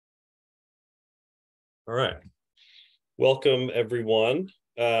All right. Welcome, everyone,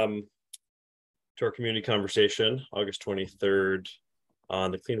 to our community conversation, August 23rd,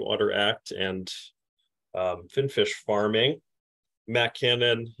 on the Clean Water Act and finfish farming. Matt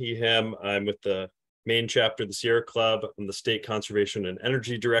Cannon, he, him. I'm with the Maine chapter of the Sierra Club. I'm the State Conservation and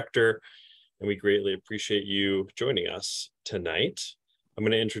Energy Director, and we greatly appreciate you joining us tonight. I'm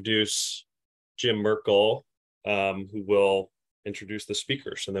going to introduce Jim Merkel, who will introduce the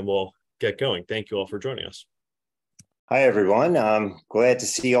speakers, and then we'll get going. Thank you all for joining us. Hi, everyone. I'm glad to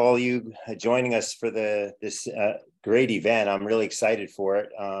see all you joining us for this great event. I'm really excited for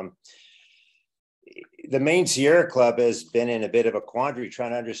it. The Maine Sierra Club has been in a bit of a quandary trying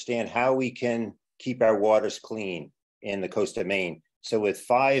to understand how we can keep our waters clean in the coast of Maine. So with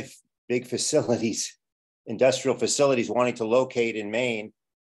 5 big facilities, industrial facilities wanting to locate in Maine,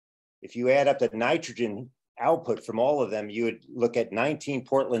 if you add up the nitrogen output from all of them, you would look at 19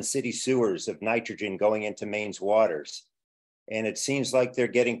 Portland city sewers of nitrogen going into Maine's waters. And it seems like they're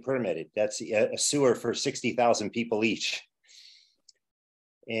getting permitted. That's a sewer for 60,000 people each.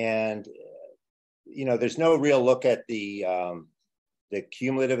 And, you know, there's no real look at the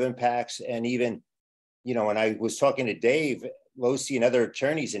cumulative impacts. And even, you know, when I was talking to Dave Losee and other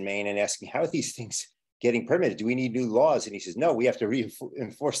attorneys in Maine and asking, how are these things getting permitted? Do we need new laws? And he says, no, we have to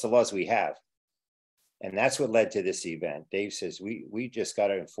reinforce the laws we have. And that's what led to this event. Dave says, we just got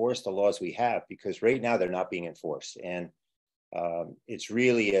to enforce the laws we have, because right now they're not being enforced. And it's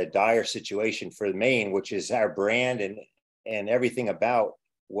really a dire situation for Maine, which is our brand and everything about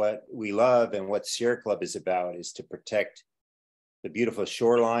what we love and what Sierra Club is about, is to protect the beautiful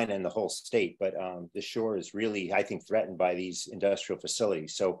shoreline and the whole state. But the shore is really, I think, threatened by these industrial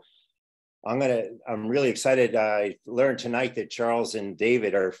facilities. So I'm really excited. I learned tonight that Charles and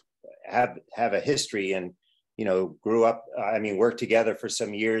David have a history and, you know, grew up, worked together for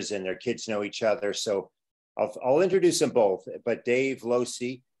some years, and their kids know each other. So I'll introduce them both. But Dave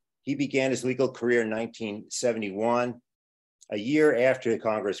Losee, he began his legal career in 1971, a year after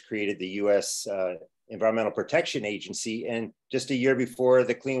Congress created the U.S. Environmental Protection Agency, and just a year before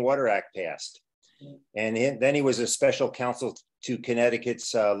the Clean Water Act passed. And then he was a special counsel to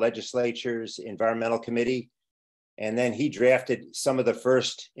Connecticut's legislature's Environmental Committee. And then he drafted some of the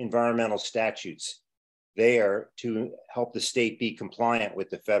first environmental statutes there to help the state be compliant with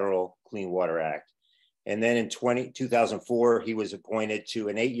the federal Clean Water Act. And then in 2004, he was appointed to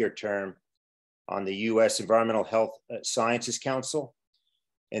an 8-year term on the U.S. Environmental Health Sciences Council.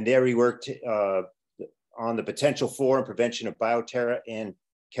 And there he worked on the potential for and prevention of bioterror and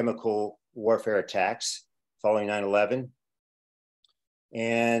chemical warfare attacks following 9/11.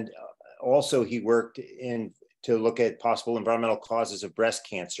 And also he worked to look at possible environmental causes of breast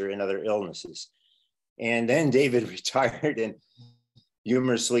cancer and other illnesses. And then David retired and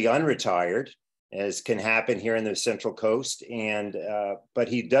humorously unretired, as can happen here in the Central Coast. And but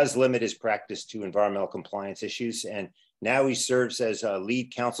he does limit his practice to environmental compliance issues. And now he serves as a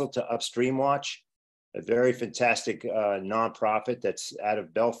lead counsel to Upstream Watch, a very fantastic nonprofit that's out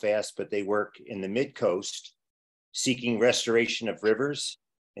of Belfast, but they work in the Mid-Coast, seeking restoration of rivers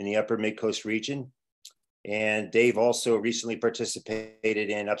in the upper Mid-Coast region. And Dave also recently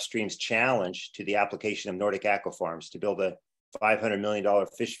participated in Upstream's challenge to the application of Nordic Aquafarms to build a $500 million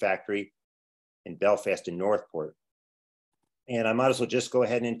fish factory in Belfast and Northport. And I might as well just go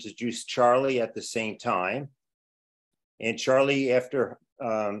ahead and introduce Charlie at the same time. And Charlie, after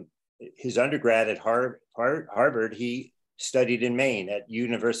his undergrad at Harvard, he studied in Maine at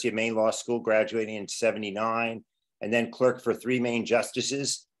University of Maine Law School, graduating in '79, and then clerked for 3 Maine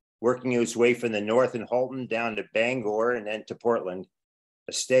justices, working his way from the north in Halton down to Bangor and then to Portland,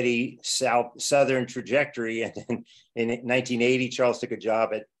 a steady southern trajectory. And then in 1980, Charles took a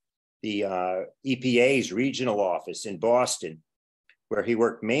job at the EPA's regional office in Boston, where he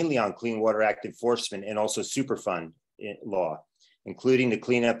worked mainly on Clean Water Act enforcement and also Superfund law, including the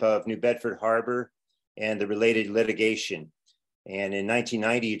cleanup of New Bedford Harbor and the related litigation. And in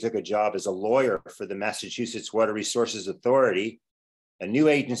 1990, he took a job as a lawyer for the Massachusetts Water Resources Authority, a new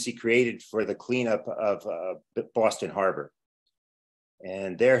agency created for the cleanup of Boston Harbor.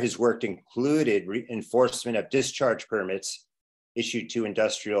 And there his work included enforcement of discharge permits issued to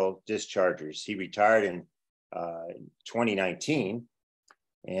industrial dischargers. He retired in 2019.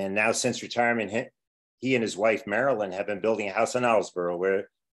 And now since retirement, he and his wife, Marilyn, have been building a house in Islesboro,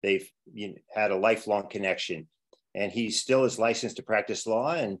 where they've had a lifelong connection. And he still is licensed to practice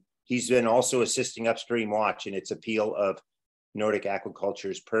law. And he's been also assisting Upstream Watch in its appeal of Nordic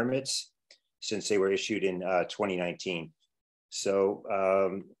Aquaculture's permits since they were issued in 2019. So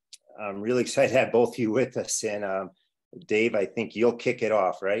I'm really excited to have both of you with us. And Dave, I think you'll kick it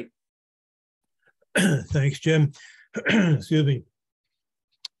off, right? Thanks, Jim. Excuse me.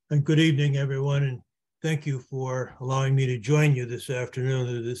 And good evening, everyone. And thank you for allowing me to join you this afternoon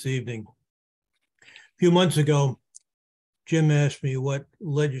or this evening. A few months ago, Jim asked me what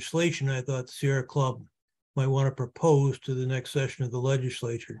legislation I thought the Sierra Club might want to propose to the next session of the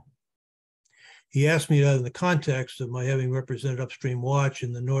legislature. He asked me that in the context of my having represented Upstream Watch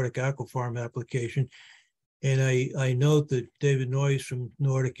in the Nordic Aquafarm application. And I note that David Noyes from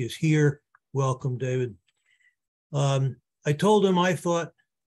Nordic is here. Welcome, David. I told him I thought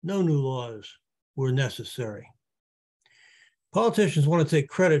no new laws were necessary. Politicians want to take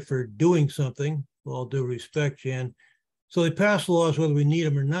credit for doing something, with all due respect, Jan, so they pass laws whether we need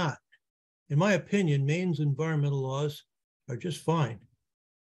them or not. In my opinion, Maine's environmental laws are just fine.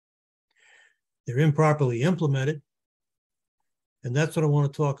 They're improperly implemented, and that's what I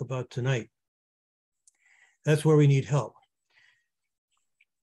want to talk about tonight. That's where we need help.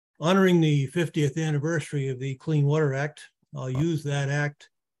 Honoring the 50th anniversary of the Clean Water Act, I'll use that act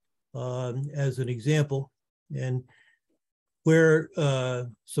as an example, and where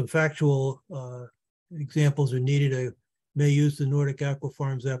some factual examples are needed, I may use the Nordic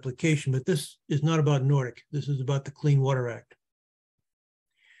Aquafarms application, but this is not about Nordic. This is about the Clean Water Act.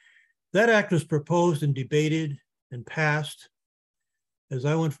 That act was proposed and debated and passed as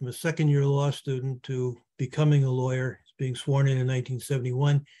I went from a second-year law student to becoming a lawyer, being sworn in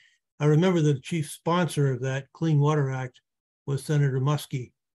 1971. I remember the chief sponsor of that Clean Water Act was Senator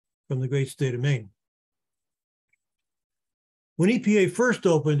Muskie from the great state of Maine. When EPA first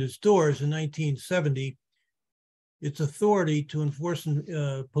opened its doors in 1970, its authority to enforce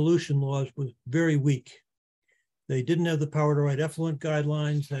pollution laws was very weak. They didn't have the power to write effluent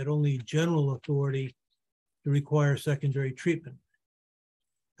guidelines, had only general authority to require secondary treatment.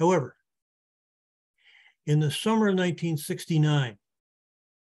 However, in the summer of 1969,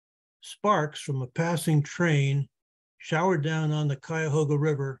 sparks from a passing train showered down on the Cuyahoga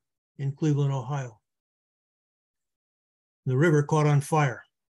River in Cleveland, Ohio. The river caught on fire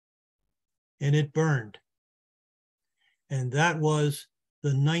and it burned. And that was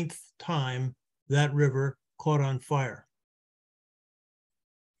the 9th time that river caught on fire.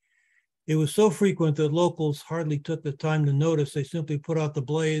 It was so frequent that locals hardly took the time to notice. They simply put out the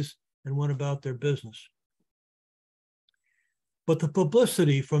blaze and went about their business. But the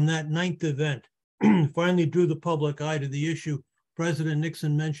publicity from that 9th event finally drew the public eye to the issue. President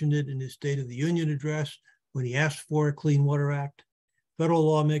Nixon mentioned it in his State of the Union address when he asked for a Clean Water Act. Federal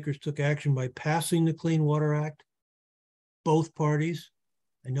lawmakers took action by passing the Clean Water Act. Both parties.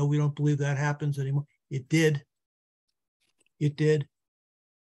 I know we don't believe that happens anymore. It did. It did.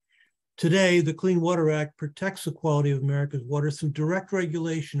 Today, the Clean Water Act protects the quality of America's water through direct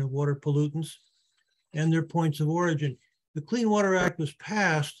regulation of water pollutants and their points of origin. The Clean Water Act was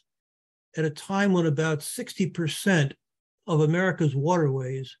passed at a time when about 60% of America's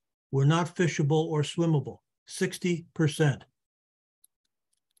waterways were not fishable or swimmable. 60%.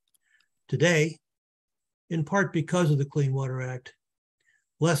 Today, in part because of the Clean Water Act,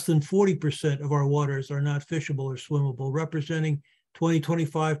 less than 40% of our waters are not fishable or swimmable, representing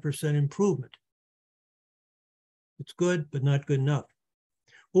 20-25% improvement. It's good, but not good enough.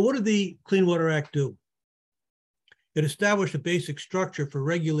 Well, what did the Clean Water Act do? It established a basic structure for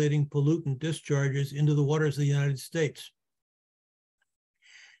regulating pollutant discharges into the waters of the United States.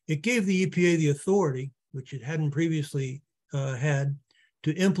 It gave the EPA the authority, which it hadn't previously had,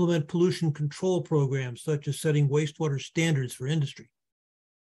 to implement pollution control programs, such as setting wastewater standards for industry.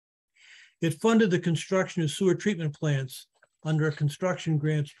 It funded the construction of sewer treatment plants under a construction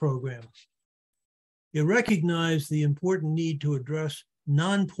grants program. It recognized the important need to address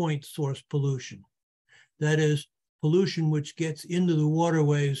non-point source pollution, that is, pollution which gets into the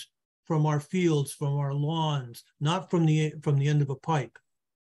waterways from our fields, from our lawns, not from the end of a pipe.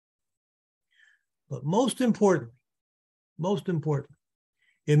 But most importantly,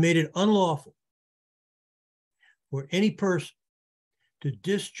 it made it unlawful for any person to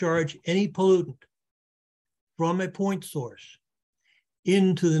discharge any pollutant from a point source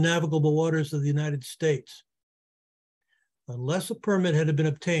into the navigable waters of the United States, unless a permit had been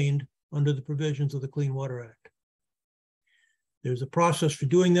obtained under the provisions of the Clean Water Act. There's a process for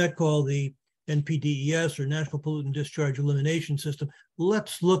doing that called the NPDES, or National Pollutant Discharge Elimination System.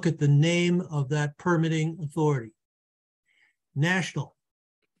 Let's look at the name of that permitting authority. National,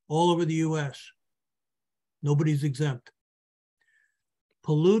 all over the US. Nobody's exempt.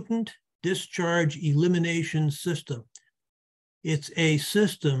 Pollutant Discharge Elimination System. It's a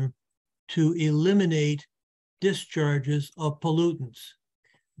system to eliminate discharges of pollutants.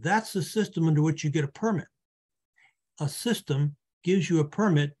 That's the system under which you get a permit. A system gives you a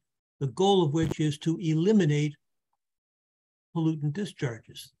permit the goal of which is to eliminate pollutant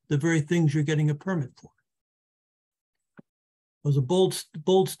discharges, the very things you're getting a permit for. It was a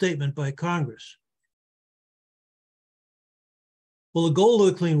bold statement by Congress. Well, the goal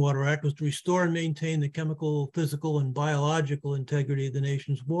of the Clean Water Act was to restore and maintain the chemical, physical, and biological integrity of the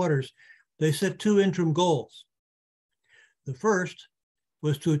nation's waters. They set two interim goals. The first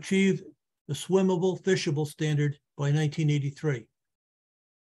was to achieve the swimmable, fishable standard by 1983.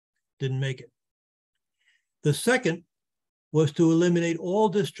 Didn't make it. The second was to eliminate all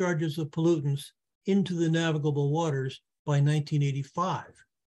discharges of pollutants into the navigable waters by 1985.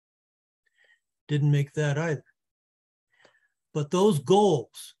 Didn't make that either. But those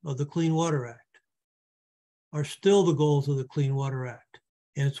goals of the Clean Water Act are still the goals of the Clean Water Act.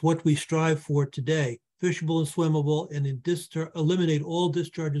 And it's what we strive for today, fishable and swimmable, and eliminate all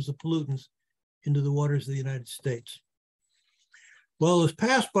discharges of pollutants into the waters of the United States. Well, it was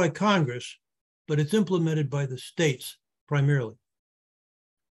passed by Congress, but it's implemented by the states primarily.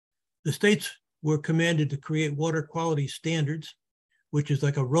 The states were commanded to create water quality standards, which is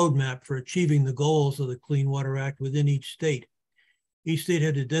like a roadmap for achieving the goals of the Clean Water Act within each state. Each state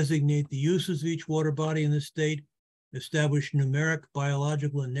had to designate the uses of each water body in the state, establish numeric,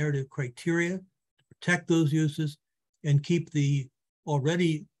 biological, and narrative criteria to protect those uses, and keep the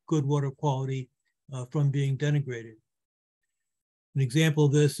already good water quality from being denigrated. An example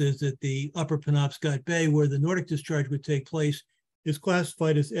of this is that the Upper Penobscot Bay, where the Nordic discharge would take place, is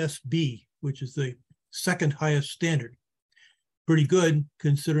classified as SB, which is the second highest standard. Pretty good,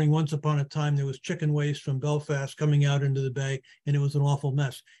 considering once upon a time there was chicken waste from Belfast coming out into the bay, and it was an awful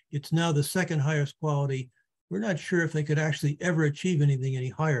mess. It's now the second highest quality. We're not sure if they could actually ever achieve anything any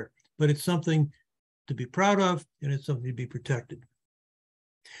higher, but it's something to be proud of, and it's something to be protected.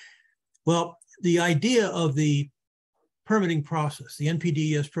 Well, the idea of the permitting process, the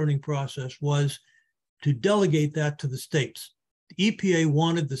NPDES permitting process, was to delegate that to the states. The EPA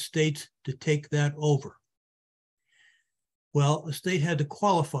wanted the states to take that over. Well, a state had to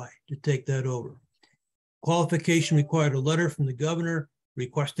qualify to take that over. Qualification required a letter from the governor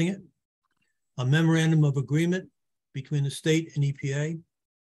requesting it, a memorandum of agreement between the state and EPA,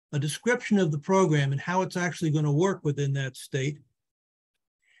 a description of the program and how it's actually going to work within that state,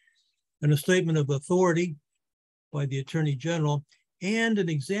 and a statement of authority by the Attorney General, and an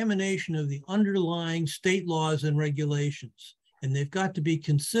examination of the underlying state laws and regulations. And they've got to be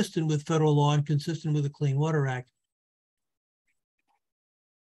consistent with federal law and consistent with the Clean Water Act.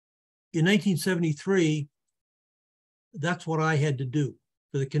 In 1973, that's what I had to do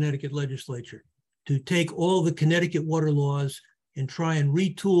for the Connecticut legislature, to take all the Connecticut water laws and try and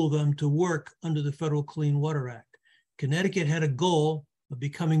retool them to work under the Federal Clean Water Act. Connecticut had a goal of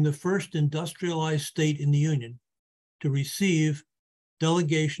becoming the first industrialized state in the Union to receive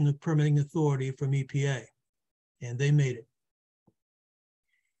delegation of permitting authority from EPA, and they made it.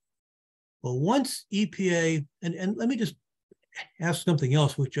 Well, once EPA, and let me just ask something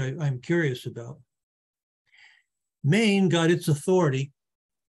else, which I'm curious about. Maine got its authority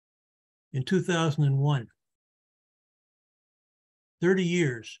in 2001, 30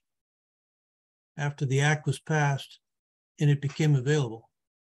 years after the act was passed and it became available.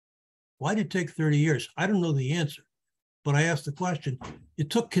 Why did it take 30 years? I don't know the answer, but I asked the question. It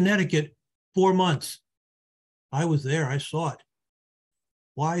took Connecticut 4 months. I was there, I saw it.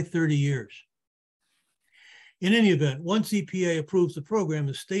 Why 30 years? In any event, once EPA approves the program,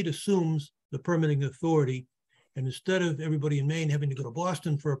 the state assumes the permitting authority, and instead of everybody in Maine having to go to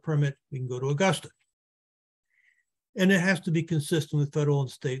Boston for a permit, we can go to Augusta. And it has to be consistent with federal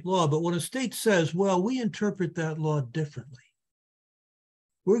and state law. But when a state says, well, we interpret that law differently,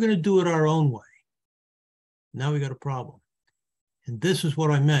 we're going to do it our own way, now we got a problem. And this is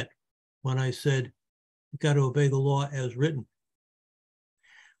what I meant when I said, you got to obey the law as written.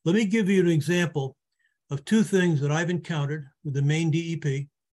 Let me give you an example of two things that I've encountered with the Maine DEP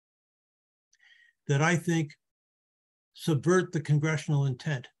that I think subvert the congressional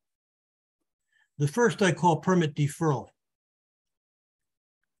intent. The first I call permit deferral.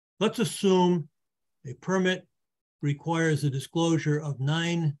 Let's assume a permit requires a disclosure of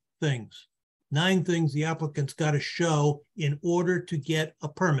 9 things. 9 things the applicant's got to show in order to get a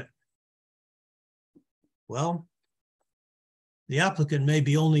permit. Well, the applicant may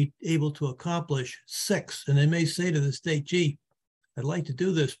be only able to accomplish 6, and they may say to the state, gee, I'd like to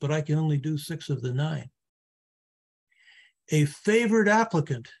do this, but I can only do 6 of the 9. A favored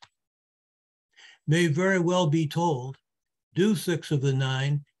applicant may very well be told, do 6 of the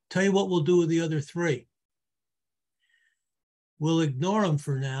 9, tell you what we'll do with the other 3. We'll ignore them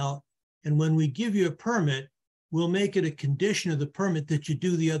for now, and when we give you a permit, we'll make it a condition of the permit that you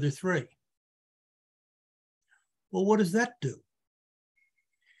do the other three. Well, what does that do?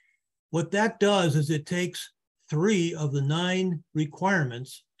 What that does is it takes 3 of the 9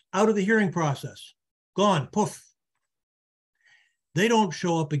 requirements out of the hearing process. Gone, poof. They don't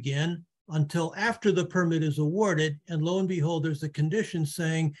show up again until after the permit is awarded, and lo and behold, there's a condition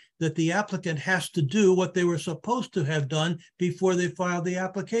saying that the applicant has to do what they were supposed to have done before they filed the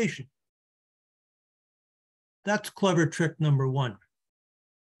application. That's clever trick number 1.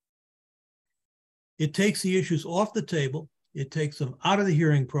 It takes the issues off the table, it takes them out of the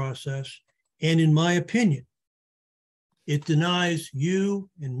hearing process, and in my opinion, it denies you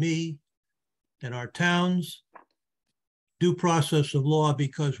and me and our towns due process of law,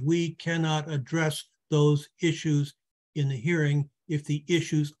 because we cannot address those issues in the hearing if the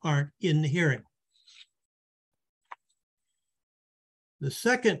issues aren't in the hearing. The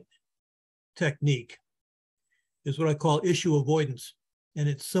second technique is what I call issue avoidance, and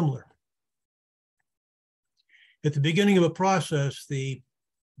it's similar. At the beginning of a process, the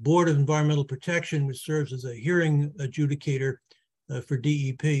Board of Environmental Protection, which serves as a hearing adjudicator for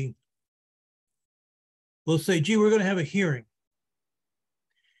DEP, will say, gee, we're going to have a hearing.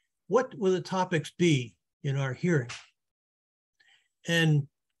 What will the topics be in our hearing? And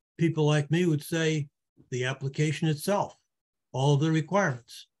people like me would say the application itself, all of the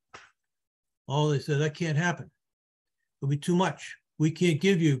requirements. They said, that can't happen. It'll be too much. We can't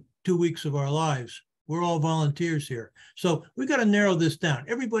give you 2 weeks of our lives. We're all volunteers here. So we got to narrow this down.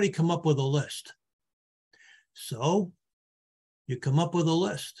 Everybody come up with a list. So you come up with a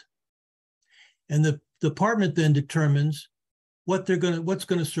list. And the department then determines what's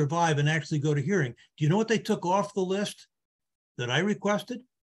going to survive and actually go to hearing. Do you know what they took off the list that I requested?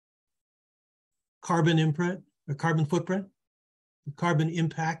 Carbon imprint or carbon footprint, the carbon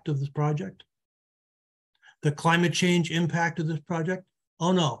impact of this project, the climate change impact of this project.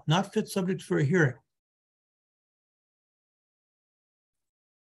 Oh no, not fit subjects for a hearing.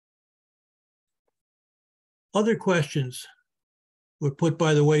 Other questions were put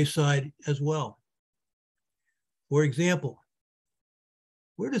by the wayside as well. For example,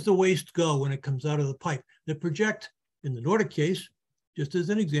 where does the waste go when it comes out of the pipe? The project, in the Nordic case, just as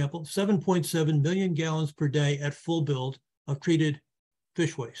an example, 7.7 million gallons per day at full build of treated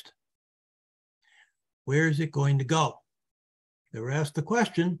fish waste. Where is it going to go? They were asked the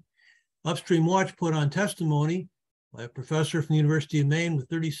question. Upstream Watch put on testimony by a professor from the University of Maine with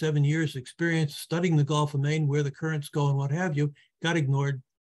 37 years experience studying the Gulf of Maine, where the currents go and what have you, got ignored.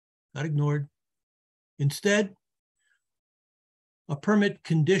 Instead, a permit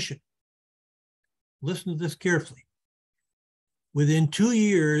condition. Listen to this carefully. Within 2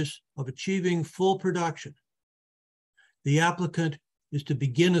 years of achieving full production, the applicant is to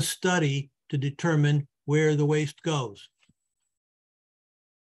begin a study to determine where the waste goes.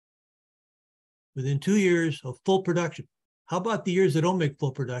 Within 2 years of full production. How about the years that don't make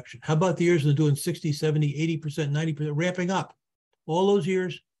full production? How about the years that are doing 60, 70, 80%, 90%, ramping up? All those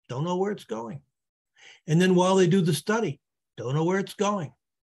years, don't know where it's going. And then while they do the study, don't know where it's going.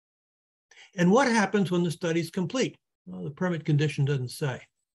 And what happens when the study's complete? Well, the permit condition doesn't say.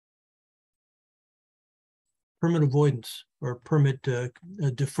 Permit avoidance or permit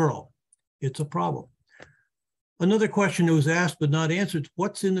deferral. It's a problem. Another question that was asked but not answered,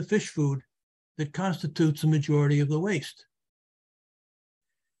 what's in the fish food that constitutes the majority of the waste?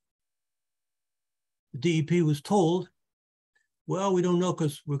 The DEP was told, well, we don't know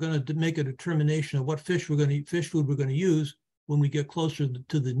because we're going to make a determination of what fish food we're going to use when we get closer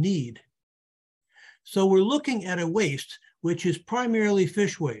to the need. So we're looking at a waste which is primarily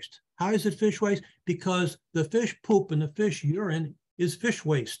fish waste. How is it fish waste? Because the fish poop and the fish urine is fish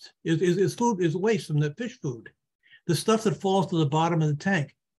waste, is waste from the fish food. The stuff that falls to the bottom of the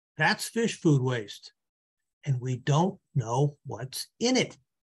tank, that's fish food waste. And we don't know what's in it.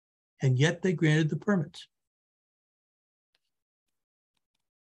 And yet they granted the permits.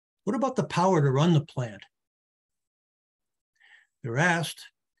 What about the power to run the plant? They're asked,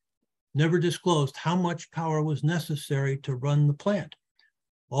 never disclosed how much power was necessary to run the plant.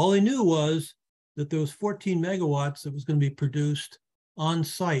 All they knew was that there was 14 megawatts that was going to be produced on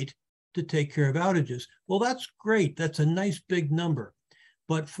site to take care of outages. Well, that's great. That's a nice big number.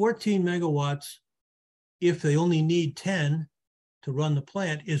 But 14 megawatts, if they only need 10 to run the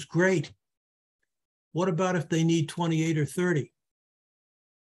plant, is great. What about if they need 28 or 30?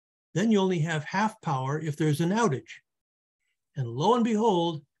 Then you only have half power if there's an outage. And lo and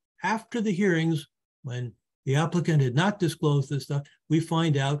behold, after the hearings, when the applicant had not disclosed this stuff, we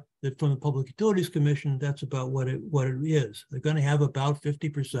find out that from the Public Utilities Commission, that's about what it is. They're going to have about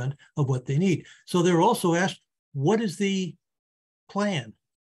 50% of what they need. So they're also asked, what is the plan?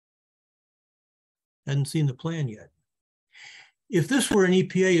 Hadn't seen the plan yet. If this were an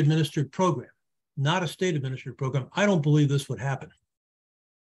EPA administered program, not a state administered program, I don't believe this would happen.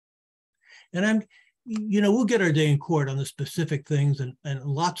 And we'll get our day in court on the specific things and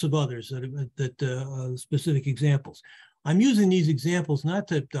lots of others that specific examples. I'm using these examples not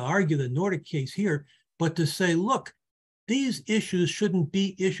to argue the Nordic case here, but to say, look, these issues shouldn't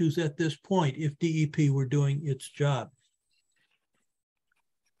be issues at this point if DEP were doing its job.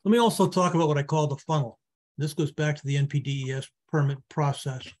 Let me also talk about what I call the funnel. This goes back to the NPDES permit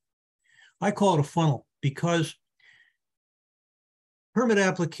process. I call it a funnel because permit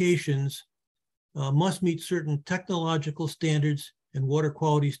applications must meet certain technological standards and water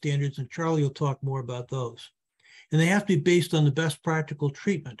quality standards, and Charlie will talk more about those. And they have to be based on the best practical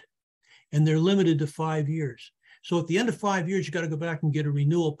treatment, and they're limited to 5 years. So at the end of 5 years, you got to go back and get a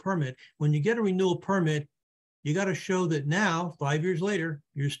renewal permit. When you get a renewal permit, you got to show that now, 5 years later,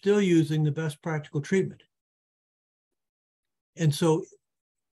 you're still using the best practical treatment. And so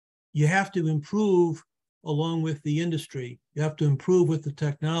you have to improve along with the industry. You have to improve with the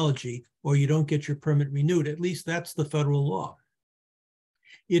technology, or you don't get your permit renewed. At least that's the federal law.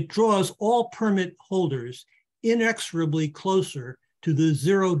 It draws all permit holders inexorably closer to the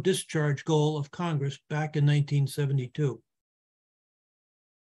zero discharge goal of Congress back in 1972.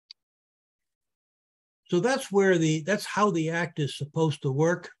 So that's how the act is supposed to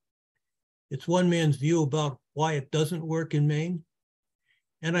work. It's one man's view about why it doesn't work in Maine.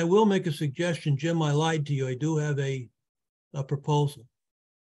 And I will make a suggestion. Jim, I lied to you. I do have a proposal.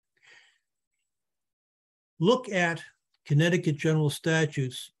 Look at Connecticut General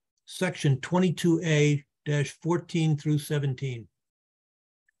Statutes, section 22A-14 through 17.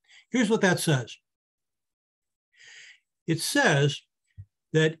 Here's what that says. It says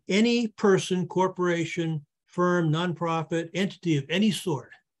that any person, corporation, firm, nonprofit, entity of any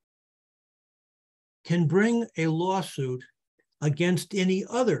sort can bring a lawsuit against any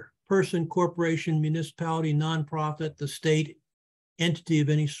other person, corporation, municipality, nonprofit, the state, entity of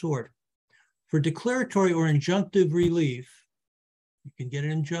any sort for declaratory or injunctive relief. You can get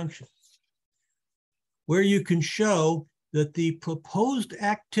an injunction where you can show that the proposed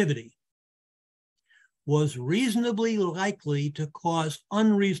activity was reasonably likely to cause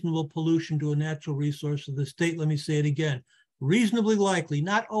unreasonable pollution to a natural resource of the state. Let me say it again. Reasonably likely,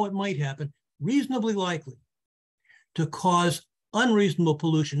 not, oh, it might happen, reasonably likely to cause unreasonable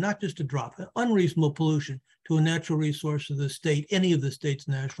pollution, not just a drop, unreasonable pollution to a natural resource of the state, any of the state's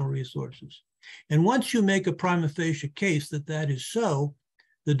national resources. And once you make a prima facie case that that is so,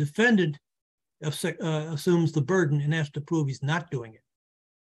 the defendant assumes the burden and has to prove he's not doing it.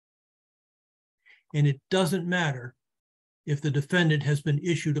 And it doesn't matter if the defendant has been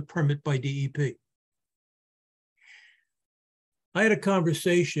issued a permit by DEP. I had a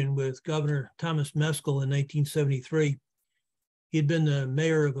conversation with Governor Thomas Meskel in 1973. He'd been the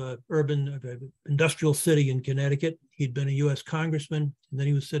mayor of an industrial city in Connecticut. He'd been a US congressman, and then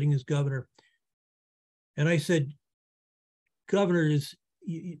he was sitting as governor. And I said, Governor,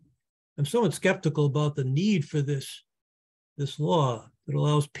 I'm somewhat skeptical about the need for this law that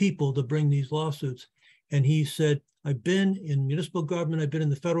allows people to bring these lawsuits. And he said, I've been in municipal government, I've been in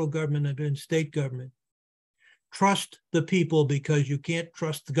the federal government, I've been in state government. Trust the people because you can't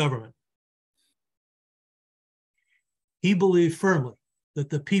trust the government. He believed firmly that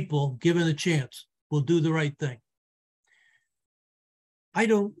the people, given a chance, will do the right thing. I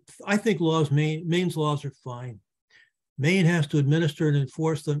think Maine's laws are fine. Maine has to administer and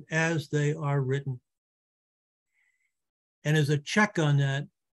enforce them as they are written. And as a check on that,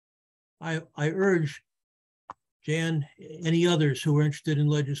 I urge Jan, any others who are interested in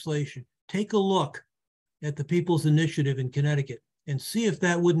legislation, take a look at the People's Initiative in Connecticut and see if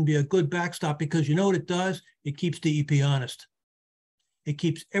that wouldn't be a good backstop, because you know what it does? It keeps DEP honest. It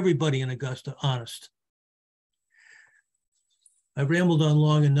keeps everybody in Augusta honest. I've rambled on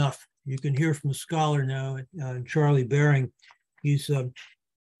long enough. You can hear from a scholar now, Charlie Bering. He's,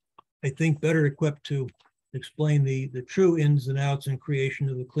 I think, better equipped to explain the true ins and outs and creation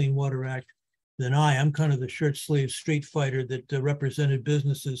of the Clean Water Act than I. I'm kind of the shirt sleeve street fighter that represented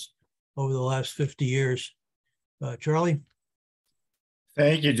businesses over the last 50 years. Charlie?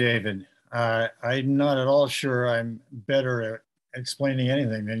 Thank you, David. I'm not at all sure I'm better at explaining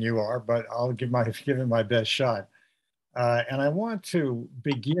anything than you are, but I'll give it my best shot. And I want to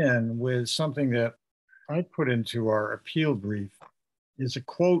begin with something that I put into our appeal brief. Is a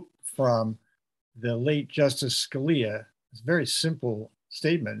quote from the late Justice Scalia. It's a very simple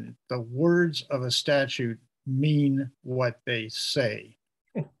statement. The words of a statute mean what they say.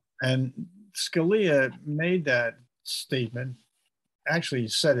 And Scalia made that statement, actually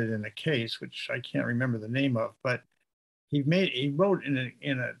said it in a case, which I can't remember the name of, but he wrote in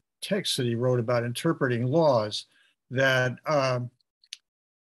a text that he wrote about interpreting laws that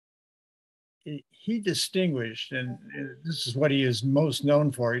he distinguished, and this is what he is most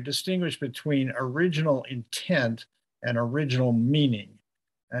known for, he distinguished between original intent and original meaning.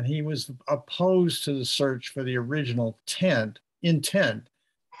 And he was opposed to the search for the original intent,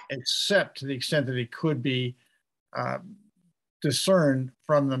 except to the extent that it could be discerned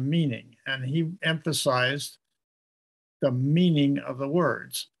from the meaning. And he emphasized the meaning of the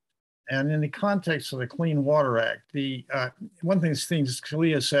words. And in the context of the Clean Water Act, the one thing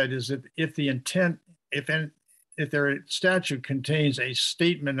Scalia said is that if the intent, if their statute contains a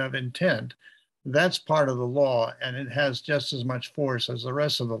statement of intent, that's part of the law, and it has just as much force as the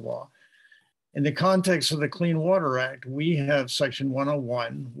rest of the law. In the context of the Clean Water Act, we have Section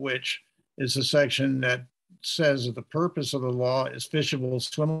 101, which is a section that says that the purpose of the law is fishable,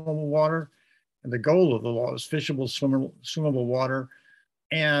 swimmable water, and the goal of the law is fishable, swimmable water,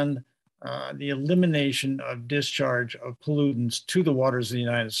 and the elimination of discharge of pollutants to the waters of the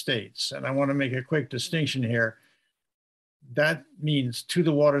United States. And I want to make a quick distinction here. That means to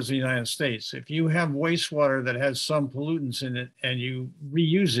the waters of the United States. If you have wastewater that has some pollutants in it and you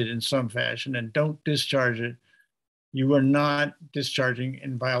reuse it in some fashion and don't discharge it, you are not discharging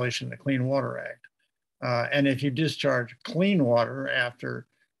in violation of the Clean Water Act. And if you discharge clean water after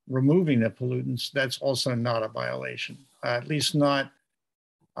removing the pollutants, that's also not a violation, at least not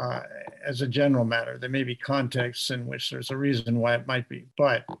as a general matter. There may be contexts in which there's a reason why it might be,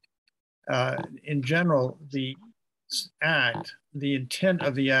 but in general, the intent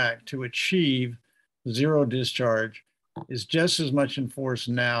of the act to achieve zero discharge is just as much in force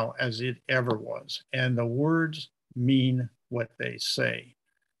now as it ever was. And the words mean what they say.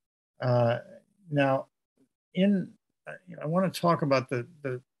 Now, I want to talk about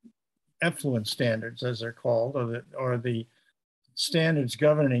the effluent standards, as they're called, or the standards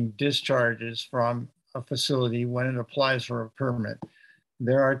governing discharges from a facility when it applies for a permit.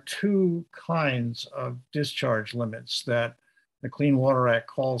 There are two kinds of discharge limits that the Clean Water Act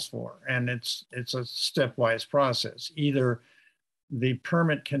calls for, and it's a stepwise process. Either the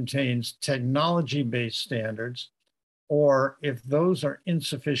permit contains technology-based standards, or if those are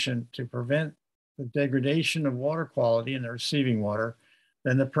insufficient to prevent the degradation of water quality in the receiving water,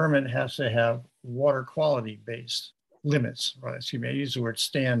 then the permit has to have water quality-based limits. Right? Excuse me, I use the word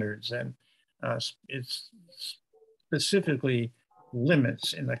standards, and it's specifically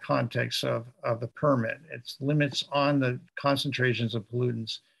limits in the context of the permit. It's limits on the concentrations of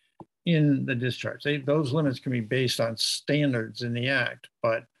pollutants in the discharge. Those limits can be based on standards in the act,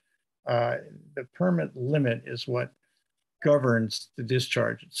 but the permit limit is what governs the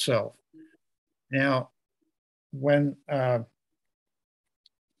discharge itself. Now, when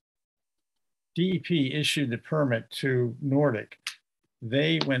DEP issued the permit to Nordic,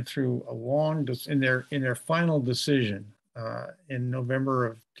 they went through a long, in their final decision in November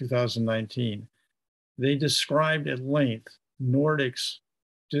of 2019, they described at length Nordic's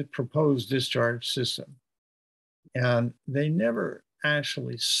proposed discharge system. And they never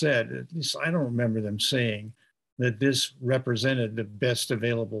actually said, at least I don't remember them saying, that this represented the best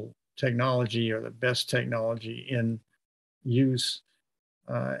available technology or the best technology in use.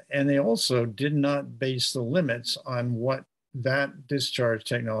 And they also did not base the limits on what that discharge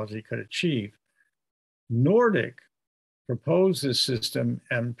technology could achieve. Nordic proposed this system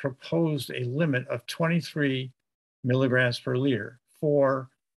and proposed a limit of 23 milligrams per liter for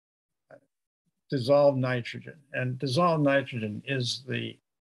dissolved nitrogen. And dissolved nitrogen is the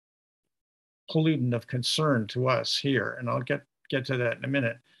pollutant of concern to us here, and I'll get to that in a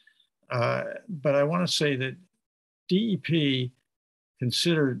minute. But I want to say that DEP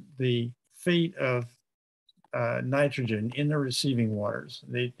considered the fate of nitrogen in the receiving waters.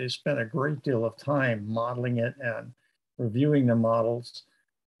 They spent a great deal of time modeling it and reviewing the models,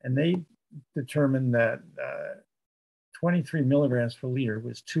 and they determined that 23 milligrams per liter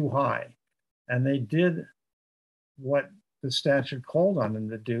was too high. And they did what the statute called on them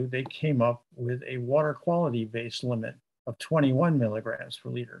to do. They came up with a water quality based limit of 21 milligrams per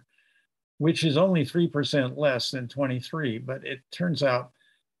liter, which is only 3% less than 23, but it turns out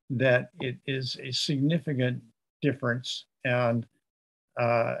that it is a significant difference. And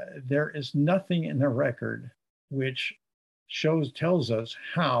there is nothing in the record which tells us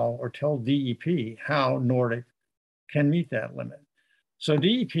how, or tell DEP how Nordic can meet that limit. So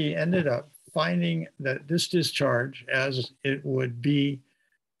DEP ended up finding that this discharge, as it would be,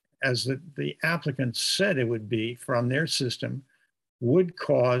 as the applicant said it would be from their system, would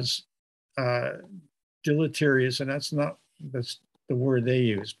cause deleterious, and that's the word they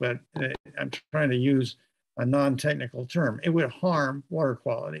use, but I'm trying to use a non-technical term. It would harm water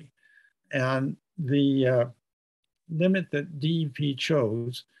quality. And the limit that DEP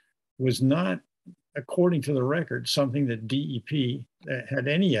chose was not, according to the record, something that DEP had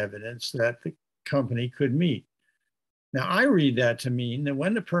any evidence that the company could meet. Now, I read that to mean that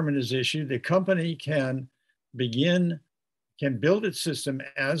when the permit is issued, the company can build its system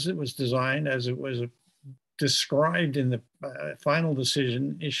as it was designed, as it was described in the final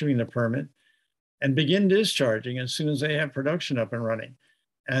decision issuing the permit, and begin discharging as soon as they have production up and running.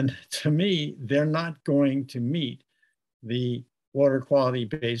 And to me, they're not going to meet the water quality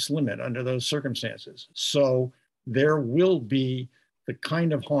base limit under those circumstances. So there will be the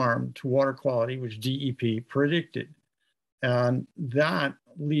kind of harm to water quality which DEP predicted. And that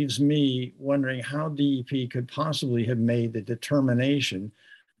leaves me wondering how DEP could possibly have made the determination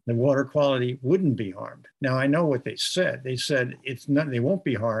that water quality wouldn't be harmed. Now, I know what they said. They said they won't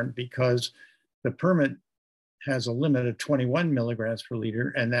be harmed because the permit has a limit of 21 milligrams per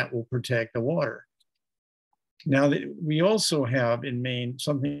liter, and that will protect the water. Now, we also have in Maine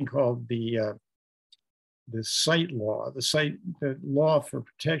something called the site law, the law for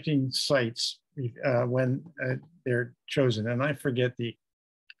protecting sites when they're chosen. And I forget the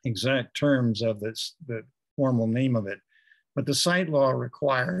exact terms of this, the formal name of it, but the site law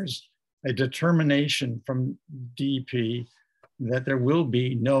requires a determination from DEP that there will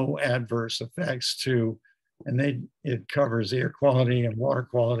be no adverse effects to, and it covers air quality and water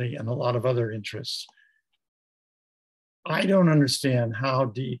quality and a lot of other interests. I don't understand how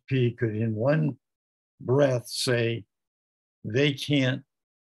DEP could in one breath say they can't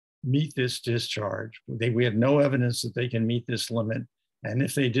meet this discharge. We have no evidence that they can meet this limit. And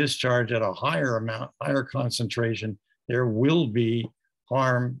if they discharge at a higher amount, higher concentration, there will be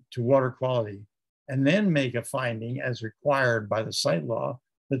harm to water quality. And then make a finding as required by the site law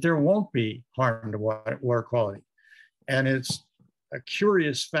that there won't be harm to water quality. And it's a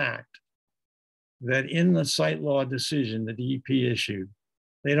curious fact that in the site law decision the DEP issued,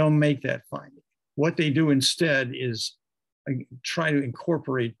 they don't make that finding. What they do instead is try to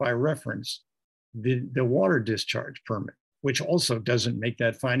incorporate by reference the water discharge permit, which also doesn't make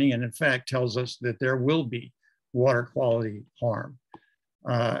that finding, and in fact tells us that there will be water quality harm.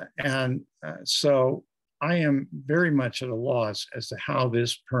 So I am very much at a loss as to how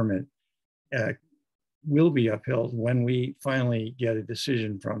this permit will be upheld when we finally get a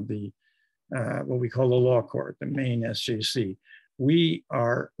decision from the what we call the law court, the Maine SJC. We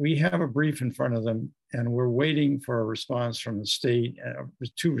have a brief in front of them, and we're waiting for a response from the state.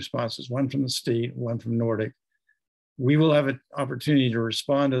 There's two responses, one from the state, one from Nordic. We will have an opportunity to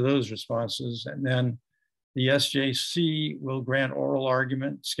respond to those responses, and then the SJC will grant oral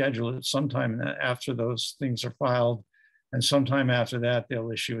argument, schedule it sometime after those things are filed, and sometime after that,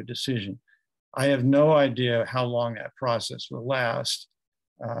 they'll issue a decision. I have no idea how long that process will last,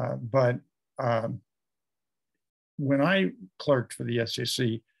 but when I clerked for the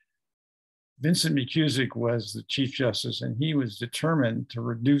SJC, Vincent McCusick was the Chief Justice, and he was determined to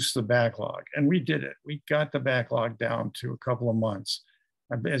reduce the backlog. And we did it. We got the backlog down to a couple of months.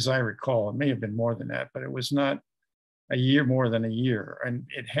 As I recall, it may have been more than that, but it was not a year more than a year. And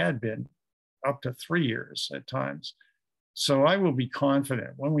it had been up to 3 years at times. So I will be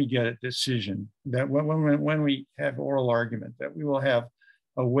confident when we get a decision that when we have oral argument, that we will have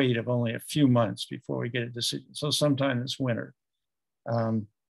a wait of only a few months before we get a decision. So sometime this winter. And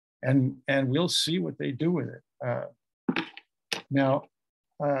we'll see what they do with it. Now,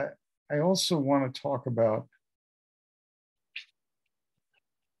 I also want to talk about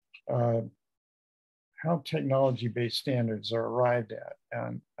how technology-based standards are arrived at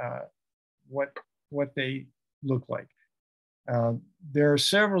and what they look like. There are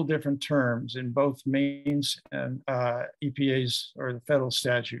several different terms in both Maine's and EPA's or the federal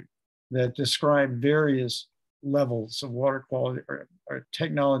statute that describe various levels of water quality or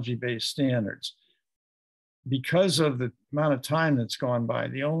technology-based standards. Because of the amount of time that's gone by,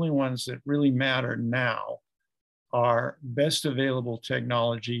 the only ones that really matter now are best available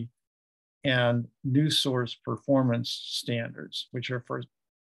technology and new source performance standards, which are for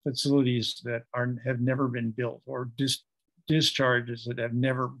facilities that have never been built or discharges that have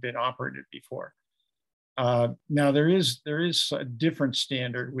never been operated before. Now there is a different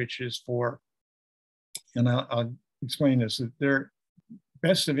standard, which is for, and I'll explain this, that their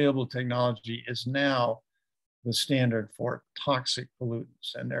best available technology is now the standard for toxic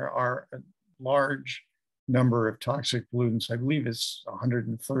pollutants. And there are a large number of toxic pollutants. I believe it's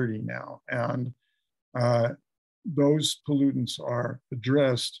 130 now. And those pollutants are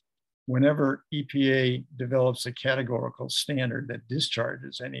addressed whenever EPA develops a categorical standard that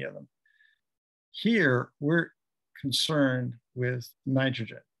discharges any of them. Here, we're concerned with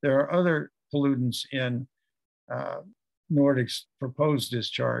nitrogen. There are other pollutants in Nordic's proposed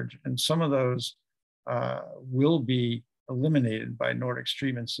discharge, and some of those will be eliminated by Nordic's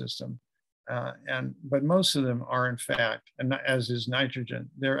treatment system. But most of them are, in fact, and as is nitrogen,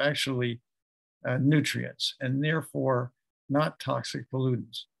 they're actually nutrients and therefore not toxic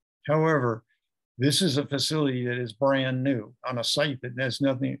pollutants. However, this is a facility that is brand new on a site that has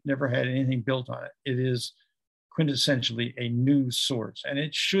never had anything built on it. It is quintessentially a new source, and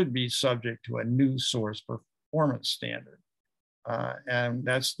it should be subject to a new source performance standard. And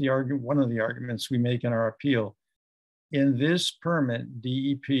that's one of the arguments we make in our appeal. In this permit,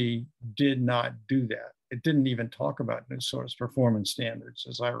 DEP did not do that. It didn't even talk about new source performance standards,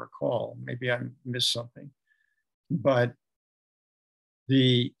 as I recall. Maybe I missed something. But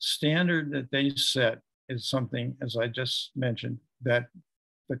the standard that they set is something, as I just mentioned, that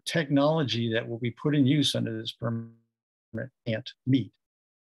the technology that will be put in use under this permit can't meet.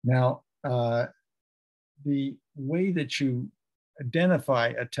 Now, the way that you identify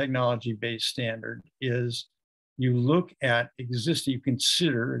a technology-based standard is you look at existing, you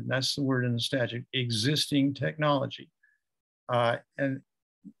consider, and that's the word in the statute, existing technology. And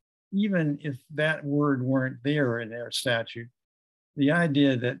even if that word weren't there in their statute, the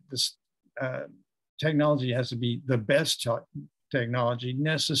idea that this technology has to be the best technology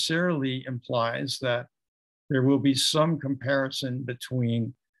necessarily implies that there will be some comparison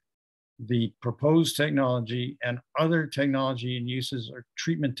between the proposed technology and other technology and uses, or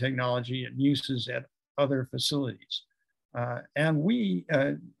treatment technology and uses at other facilities. And we,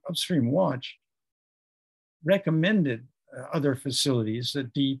 Upstream Watch, recommended other facilities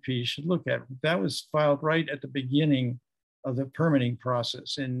that DEP should look at. That was filed right at the beginning of the permitting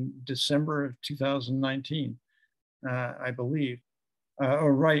process in December of 2019, I believe.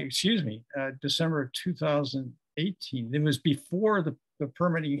 December of 2018. It was before the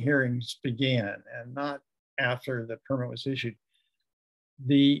permitting hearings began and not after the permit was issued.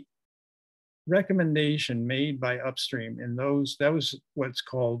 The recommendation made by Upstream in those, that was what's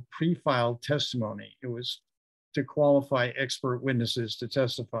called pre-filed testimony. It was to qualify expert witnesses to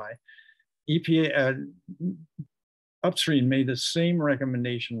testify. Upstream made the same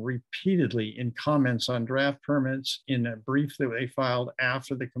recommendation repeatedly in comments on draft permits, in a brief that they filed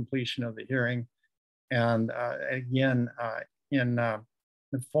after the completion of the hearing, and again in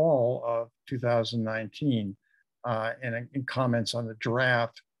the fall of 2019, and in comments on the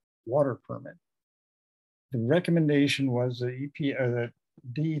draft water permit. The recommendation was that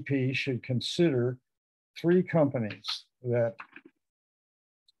DEP should consider 3 companies that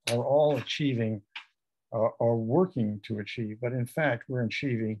are all achieving are working to achieve, but in fact, we're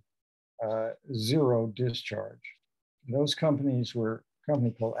achieving zero discharge. Those companies were a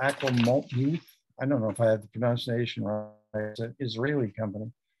company called Aquaculture. I don't know if I have the pronunciation right. It's an Israeli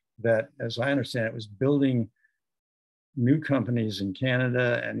company that, as I understand it, was building new companies in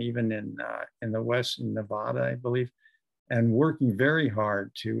Canada and even in the West, in Nevada, I believe, and working very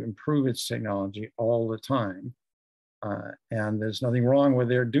hard to improve its technology all the time. And there's nothing wrong with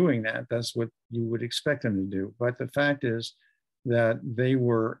their doing that. That's what you would expect them to do. But the fact is that they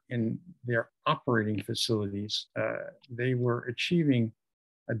were in their operating facilities, they were achieving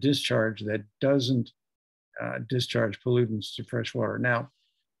a discharge that doesn't discharge pollutants to fresh water. Now,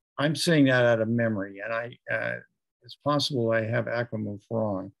 I'm saying that out of memory, and it's possible I have Aquamove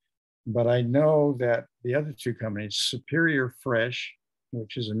wrong, but I know that the other 2 companies, Superior Fresh,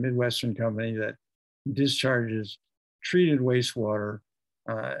 which is a Midwestern company that discharges treated wastewater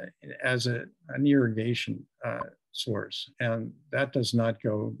as an irrigation source. And that does not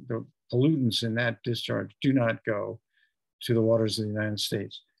go, the pollutants in that discharge do not go to the waters of the United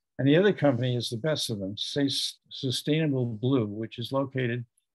States. And the other company is the best of them, Sustainable Blue, which is located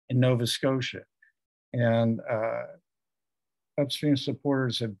in Nova Scotia. And Upstream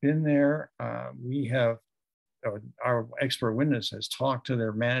supporters have been there. We have, our expert witness has talked to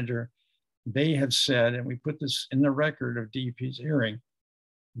their manager. They have said, and we put this in the record of DEP's hearing,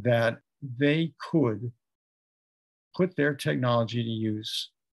 that they could put their technology to use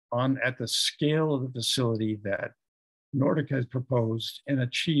at the scale of the facility that Nordic has proposed and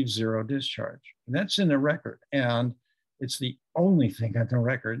achieve zero discharge. And that's in the record. And it's the only thing on the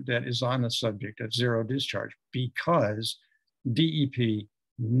record that is on the subject of zero discharge, because DEP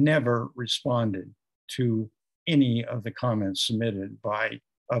never responded to any of the comments submitted by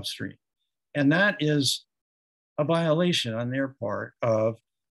Upstream. And that is a violation on their part of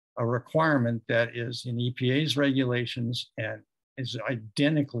a requirement that is in EPA's regulations and is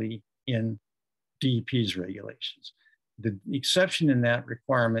identically in DEP's regulations. The exception in that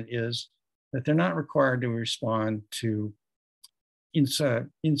requirement is that they're not required to respond to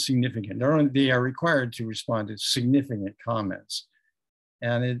insignificant, they are required to respond to significant comments.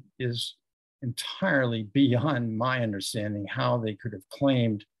 And it is entirely beyond my understanding how they could have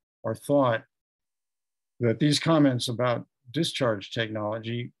claimed or thought that these comments about discharge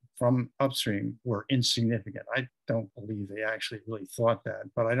technology from upstream were insignificant. I don't believe they actually really thought that,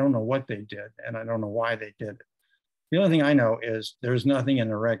 but I don't know what they did and I don't know why they did it. The only thing I know is there's nothing in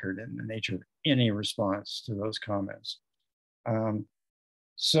the record in the nature of any response to those comments.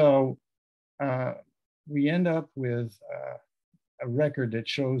 So we end up with a record that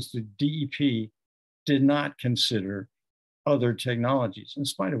shows the DEP did not consider other technologies, in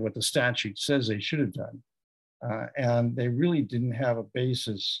spite of what the statute says they should have done. And they really didn't have a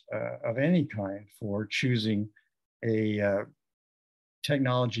basis of any kind for choosing a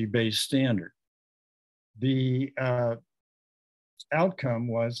technology-based standard. The outcome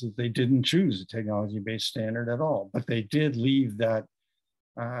was that they didn't choose a technology-based standard at all, but they did leave that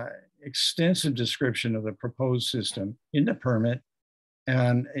extensive description of the proposed system in the permit.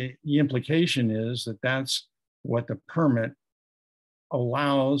 And the implication is that that's what the permit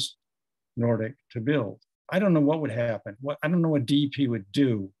allows Nordic to build. I don't know what would happen. I don't know what DEP would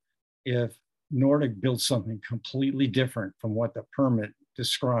do if Nordic built something completely different from what the permit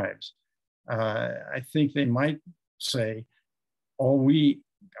describes. I think they might say, all we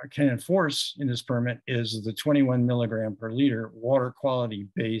can enforce in this permit is the 21 milligram per liter water quality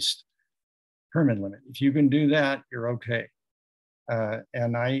based permit limit. If you can do that, you're okay.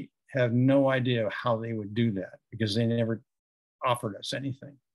 And I have no idea how they would do that because they never offered us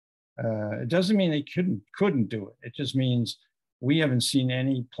anything. It doesn't mean they couldn't do it. It just means we haven't seen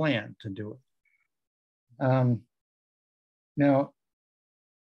any plan to do it. Now,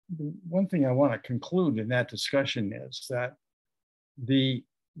 one thing I want to conclude in that discussion is that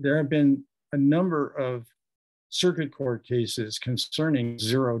there have been a number of circuit court cases concerning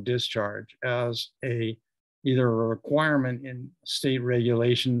zero discharge as either a requirement in state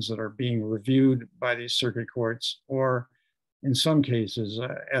regulations that are being reviewed by these circuit courts, or in some cases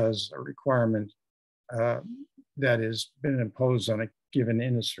as a requirement that has been imposed on a given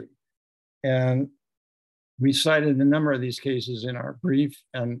industry. And we cited a number of these cases in our brief,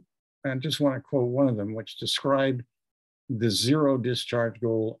 and I just want to quote one of them, which described the zero discharge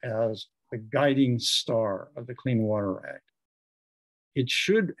goal as the guiding star of the Clean Water Act. It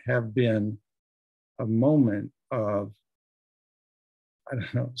should have been a moment of, I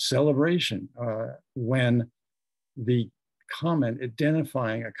don't know, celebration when the comment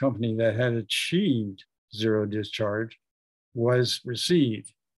identifying a company that had achieved zero discharge was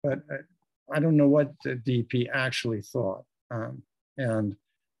received. But I don't know what the DEP actually thought.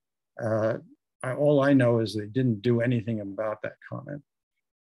 All I know is they didn't do anything about that comment.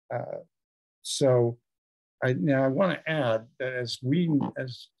 Now I want to add that as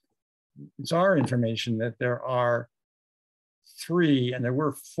it's our information that there are 3, and there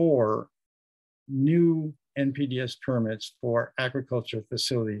were 4 new NPDES permits for aquaculture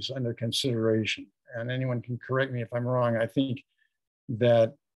facilities under consideration. And anyone can correct me if I'm wrong. I think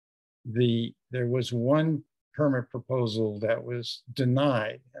that there was one permit proposal that was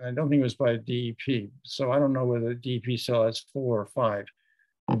denied, and I don't think it was by DEP. So I don't know whether DEP still has 4 or 5,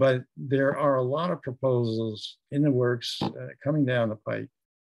 but there are a lot of proposals in the works coming down the pike.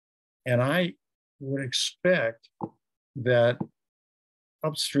 And I would expect that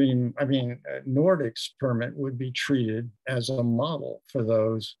Nordic's permit would be treated as a model for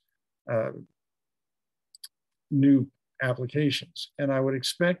those new applications. And I would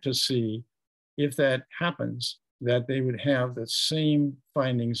expect to see, if that happens, that they would have the same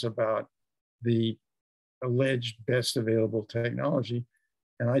findings about the alleged best available technology.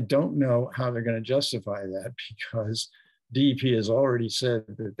 And I don't know how they're going to justify that, because DEP has already said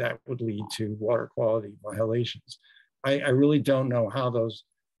that that would lead to water quality violations. I really don't know how those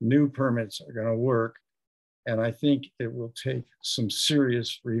new permits are going to work. And I think it will take some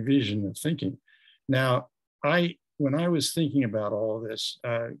serious revision of thinking. Now, when I was thinking about all of this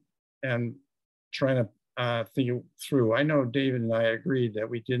and trying to think it through, I know David and I agreed that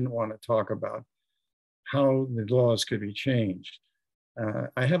we didn't want to talk about how the laws could be changed.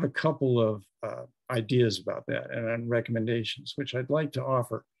 I have a couple of ideas about that and recommendations, which I'd like to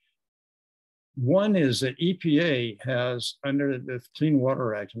offer. One is that EPA has, under the Clean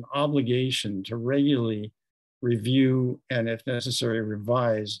Water Act, an obligation to regularly review and, if necessary,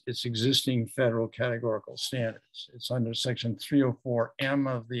 revise its existing federal categorical standards. It's under Section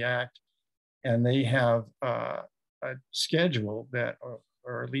 304M of the Act, and they have a schedule that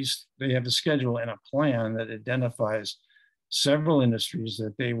or at least they have a schedule and a plan that identifies several industries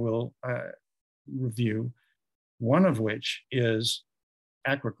that they will review, one of which is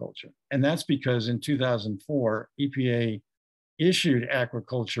aquaculture. And that's because in 2004, EPA issued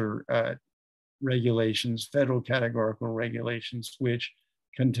aquaculture regulations, federal categorical regulations, which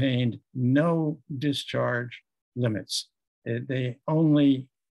contained no discharge limits. The only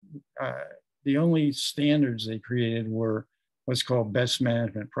standards they created were what's called best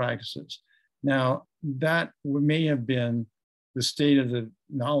management practices. Now, that may have been the state of the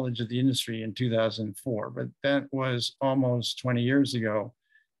knowledge of the industry in 2004, but that was almost 20 years ago.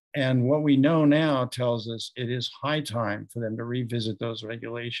 And what we know now tells us it is high time for them to revisit those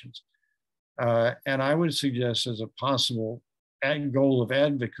regulations. And I would suggest as a possible goal of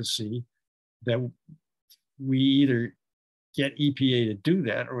advocacy that we either get EPA to do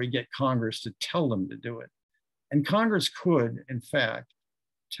that or we get Congress to tell them to do it. And Congress could, in fact,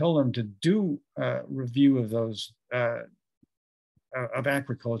 tell them to do a review of those of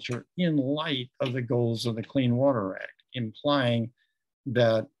aquaculture in light of the goals of the Clean Water Act, implying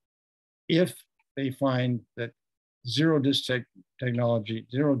that if they find that zero discharge technology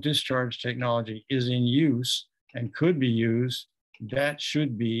is in use and could be used, that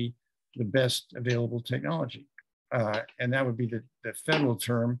should be the best available technology. And that would be the federal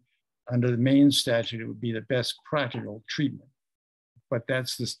term. Under the Maine statute, it would be the best practical treatment. But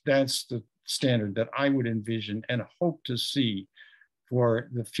that's the standard that I would envision and hope to see for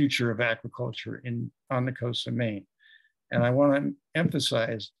the future of aquaculture on the coast of Maine. And I want to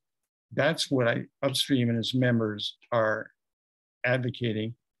emphasize that's what Upstream and its members are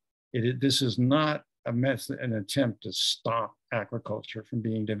advocating. This is not an attempt to stop aquaculture from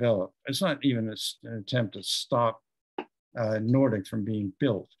being developed. It's not even an attempt to stop Nordic from being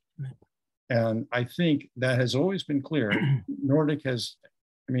built. And I think that has always been clear.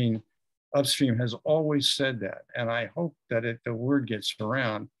 Upstream has always said that. And I hope that if the word gets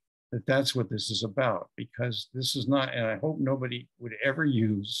around, that's what this is about, because this is not, and I hope nobody would ever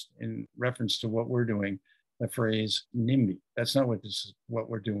use in reference to what we're doing, the phrase NIMBY. That's not what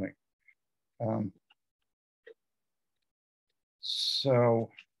we're doing. So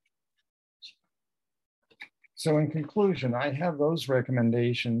in conclusion, I have those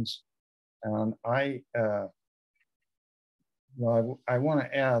recommendations, and I want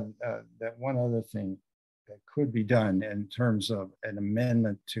to add that one other thing that could be done in terms of an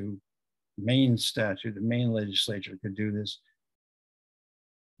amendment to Maine statute, the Maine legislature could do this.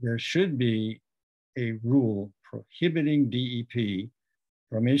 There should be a rule prohibiting DEP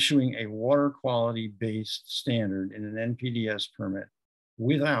from issuing a water quality-based standard in an NPDES permit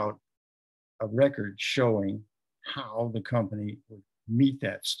without a record showing how the company would meet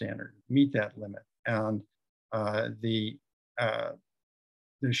that standard, meet that limit. And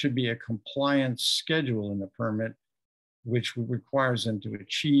there should be a compliance schedule in the permit which requires them to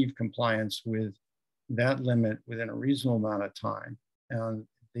achieve compliance with that limit within a reasonable amount of time. And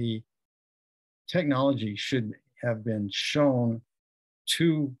the technology should have been shown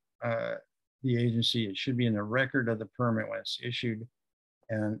to the agency. It should be in the record of the permit when it's issued.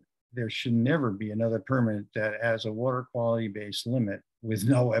 And there should never be another permit that has a water quality-based limit with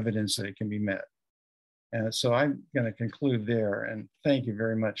no evidence that it can be met. And so I'm going to conclude there, and thank you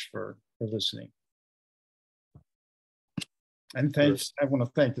very much for listening. And thanks, I want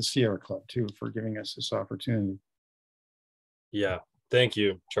to thank the Sierra Club too for giving us this opportunity. Yeah, thank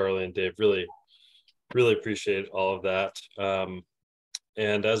you, Charlie and Dave. Really, really appreciate all of that.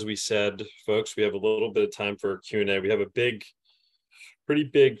 And as we said, folks, we have a little bit of time for Q&A. We have a pretty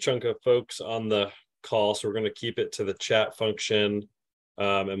big chunk of folks on the call, so we're going to keep it to the chat function,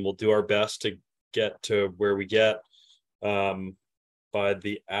 and we'll do our best to get to where we get by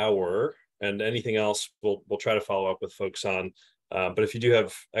the hour. And anything else, we'll try to follow up with folks on. But if you do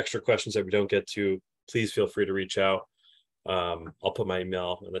have extra questions that we don't get to, please feel free to reach out. I'll put my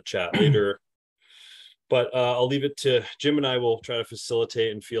email in the chat later. But I'll leave it to Jim, and I will try to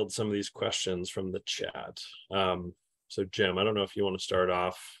facilitate and field some of these questions from the chat. So Jim, I don't know if you want to start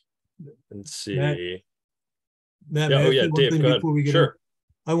off and see. Matt, yeah, oh yeah, Dave, go ahead. Sure.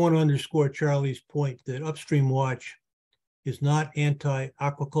 I want to underscore Charlie's point that Upstream Watch is not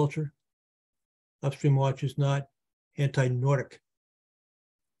anti-aquaculture. Upstream Watch is not anti-Nordic.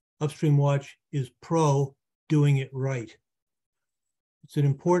 Upstream Watch is pro doing it right. It's an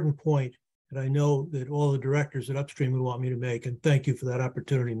important point that I know that all the directors at Upstream would want me to make, and thank you for that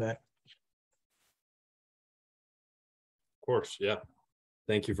opportunity, Matt. Of course, yeah.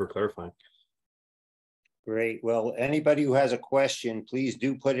 Thank you for clarifying. Great. Well, anybody who has a question, please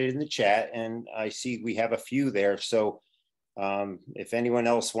do put it in the chat. And I see we have a few there. So If anyone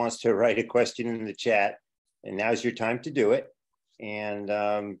else wants to write a question in the chat, and now's your time to do it. And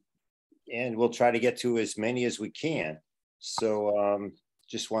we'll try to get to as many as we can. So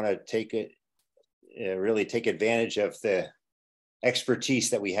just want to take it, really take advantage of the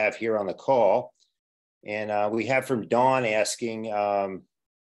expertise that we have here on the call. And we have from Don asking,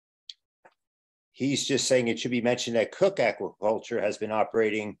 he's just saying it should be mentioned that Cook Aquaculture has been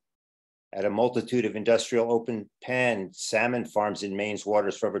operating at a multitude of industrial open pen salmon farms in Maine's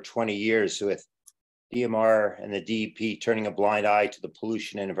waters for over 20 years, with DMR and the DEP turning a blind eye to the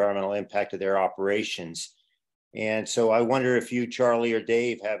pollution and environmental impact of their operations. And so I wonder if you, Charlie, or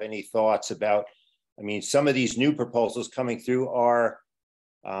Dave, have any thoughts about, I mean, some of these new proposals coming through are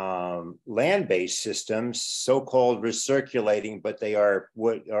land-based systems, so-called recirculating, but they are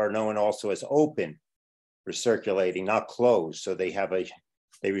what are known also as open recirculating, not closed. So they have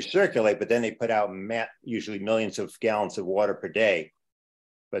they recirculate, but then they put out usually millions of gallons of water per day.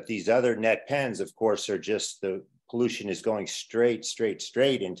 But these other net pens, of course, are just the pollution is going straight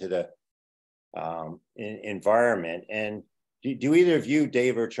into the environment. And do either of you,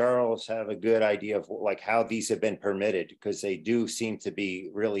 Dave or Charles, have a good idea of like how these have been permitted? Because they do seem to be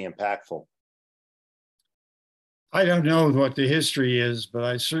really impactful. I don't know what the history is, but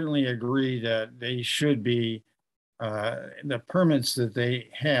I certainly agree that they should be, the permits that they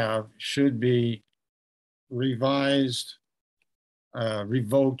have should be revised,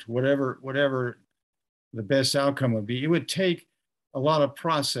 revoked, whatever the best outcome would be. It would take a lot of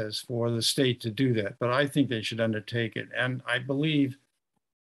process for the state to do that, but I think they should undertake it. And I believe,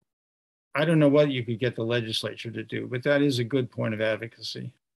 I don't know what you could get the legislature to do, but that is a good point of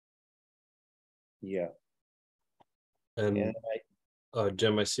advocacy. Yeah. And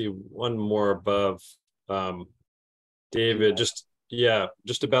Jim, I see one more above. David, just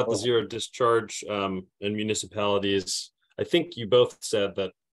about the zero discharge and municipalities. I think you both said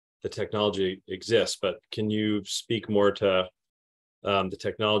that the technology exists, but can you speak more to the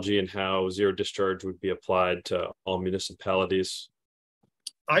technology and how zero discharge would be applied to all municipalities?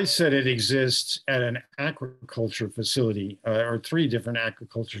 I said it exists at an aquaculture facility, or 3 different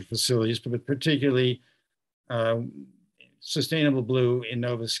aquaculture facilities, but particularly Sustainable Blue in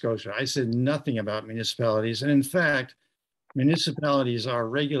Nova Scotia. I said nothing about municipalities. And in fact, municipalities are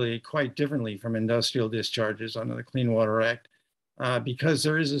regulated quite differently from industrial discharges under the Clean Water Act, because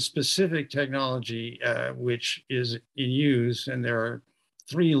there is a specific technology which is in use, and there are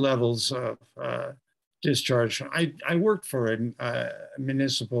 3 levels of discharge. I worked for a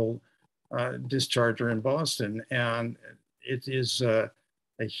municipal discharger in Boston, and it is a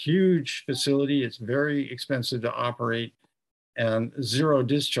huge facility. It's very expensive to operate, and zero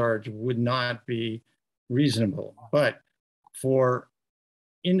discharge would not be reasonable. But for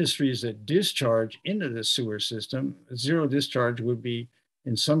industries that discharge into the sewer system, zero discharge would be,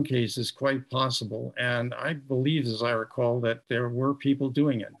 in some cases, quite possible. And I believe, as I recall, that there were people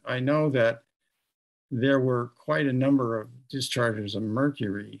doing it. I know that there were quite a number of dischargers of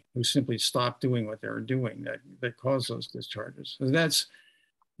mercury who simply stopped doing what they were doing that caused those discharges. So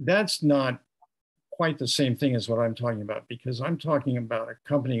that's not quite the same thing as what I'm talking about, because I'm talking about a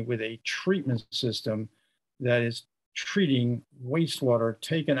company with a treatment system that is treating wastewater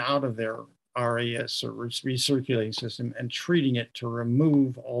taken out of their RAS, or recirculating system, and treating it to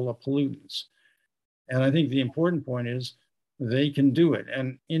remove all the pollutants. And I think the important point is they can do it.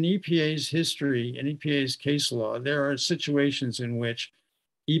 And in EPA's history, in EPA's case law, there are situations in which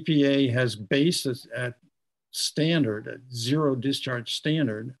EPA has based a standard, a zero discharge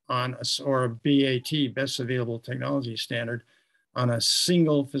standard on or a BAT, best available technology standard, on a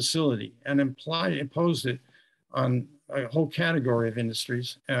single facility, and imposed it on a whole category of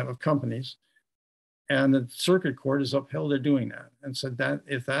industries, of companies. And the circuit court has upheld their doing that and said that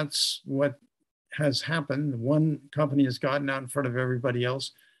if that's what has happened, one company has gotten out in front of everybody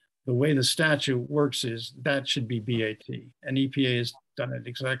else, the way the statute works is that should be BAT, and EPA has done it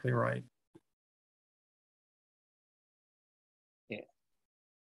exactly right.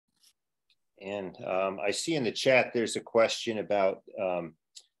 And I see in the chat, there's a question about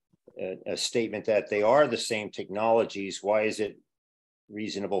a statement that they are the same technologies. Why is it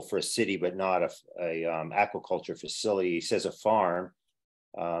reasonable for a city, but not a aquaculture facility? He says a farm.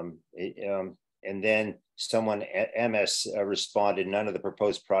 And then someone at MS responded, none of the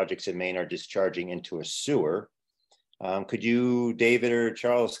proposed projects in Maine are discharging into a sewer. Could you, David or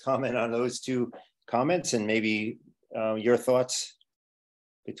Charles, comment on those 2 comments, and maybe your thoughts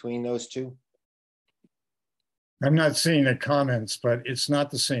between those 2? I'm not seeing the comments, but it's not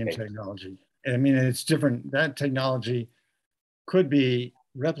the same technology. I mean, it's different. That technology could be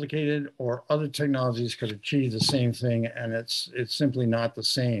replicated or other technologies could achieve the same thing, and it's simply not the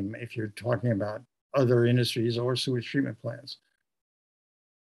same if you're talking about other industries or sewage treatment plants.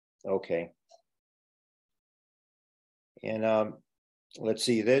 Okay. And let's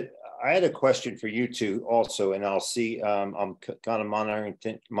see, that I had a question for you two also, and I'll see. I'm kind of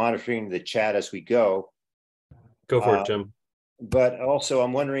monitoring the chat as we go. Go for it, Jim. But also,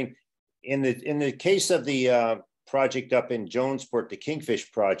 I'm wondering, in the case of the project up in Jonesport, the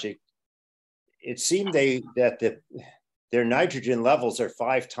Kingfish project, it seemed that their nitrogen levels are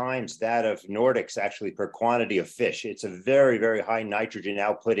 5 times that of Nordics actually per quantity of fish. It's a very, very high nitrogen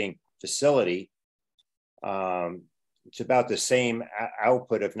outputting facility. It's about the same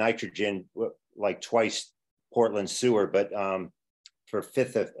output of nitrogen, like twice Portland sewer, but for a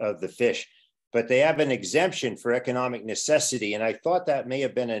fifth of the fish. But they have an exemption for economic necessity. And I thought that may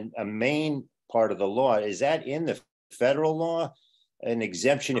have been a Maine part of the law. Is that in the federal law? An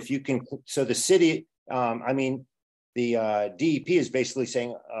exemption if you can, so the city, the DEP is basically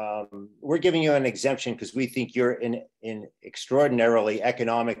saying, we're giving you an exemption because we think you're in extraordinarily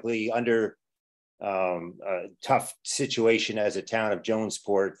economically under a tough situation as a town of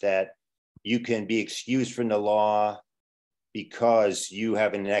Jonesport, that you can be excused from the law because you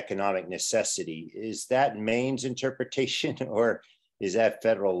have an economic necessity. Is that Maine's interpretation, or is that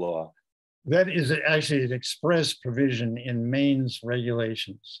federal law? That is actually an express provision in Maine's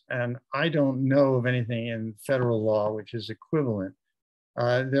regulations. And I don't know of anything in federal law which is equivalent.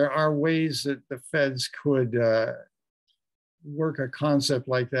 There are ways that the feds could work a concept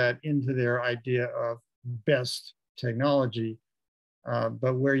like that into their idea of best technology.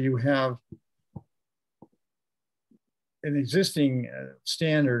 But where you have an existing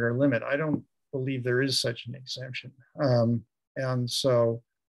standard or limit, I don't believe there is such an exemption. And so,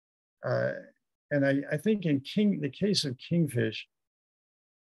 and I think in the case of Kingfish,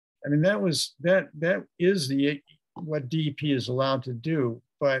 I mean, that is what DEP is allowed to do,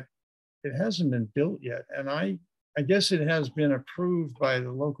 but it hasn't been built yet. And I guess it has been approved by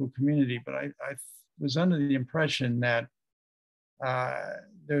the local community, but I was under the impression that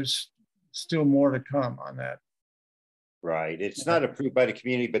there's still more to come on that. Right. It's not approved by the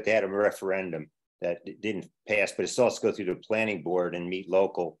community, but they had a referendum that didn't pass, but it's also go through the planning board and meet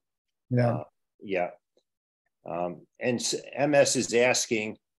local. Yeah. And MS is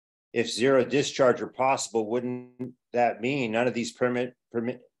asking, if zero discharge are possible, wouldn't that mean none of these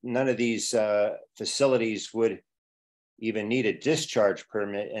none of these facilities would even need a discharge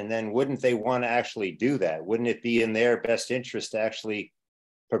permit? And then wouldn't they want to actually do that? Wouldn't it be in their best interest to actually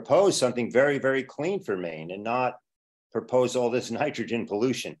propose something very, very clean for Maine and not propose all this nitrogen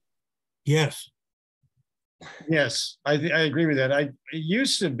pollution? Yes. Yes, I agree with that. It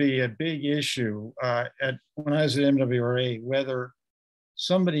used to be a big issue when I was at MWRA, whether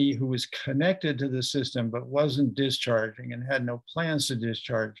somebody who was connected to the system but wasn't discharging and had no plans to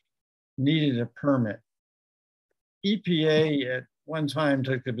discharge needed a permit. EPA at one time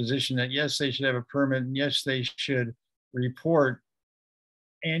took the position that yes, they should have a permit, and yes, they should report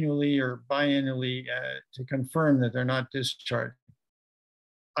annually or biannually to confirm that they're not discharged.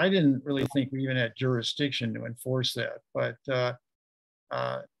 I didn't really think we even had jurisdiction to enforce that, but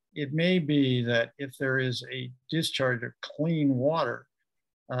it may be that if there is a discharge of clean water,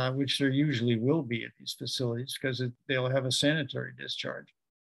 which there usually will be at these facilities because they'll have a sanitary discharge,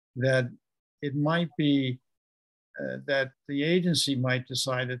 that it might be that the agency might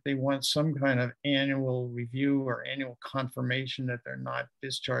decide that they want some kind of annual review or annual confirmation that they're not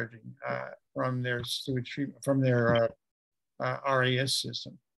discharging from their sewage treatment, from their RAS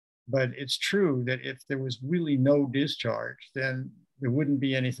system. But it's true that if there was really no discharge, then there wouldn't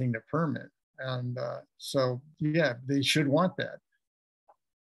be anything to permit. And so, yeah, they should want that.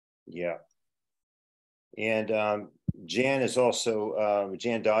 Yeah. And Jan is also,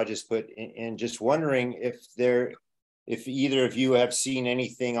 Jan Dodge has put in just wondering if either of you have seen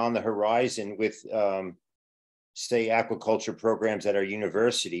anything on the horizon with, say, aquaculture programs at our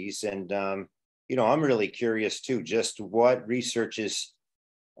universities. And, you know, I'm really curious too, just what research is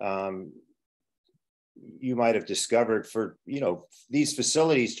you might have discovered for, you know, these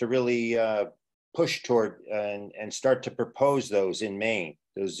facilities to really push toward and start to propose those in Maine,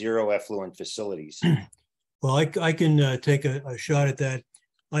 those zero effluent facilities. Well, I can take a shot at that.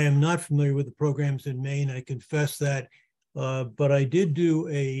 I am not familiar with the programs in Maine, I confess that, but I did do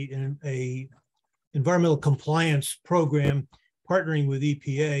a environmental compliance program partnering with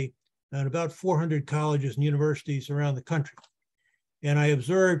EPA at about 400 colleges and universities around the country. And I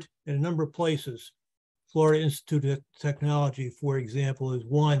observed in a number of places, Florida Institute of Technology, for example, is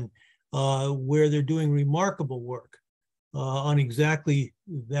one where they're doing remarkable work. on exactly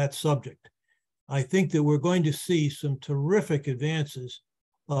that subject. I think that we're going to see some terrific advances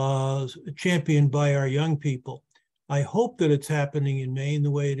championed by our young people. I hope that it's happening in Maine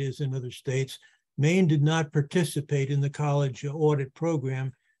the way it is in other states. Maine did not participate in the college audit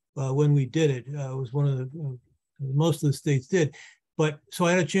program when we did it. It was one of the, most of the states did. But so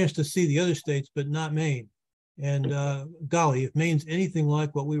I had a chance to see the other states, but not Maine. And golly, if Maine's anything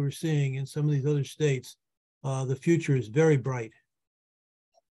like what we were seeing in some of these other states, the future is very bright.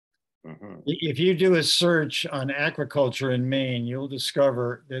 If you do a search on aquaculture in Maine, you'll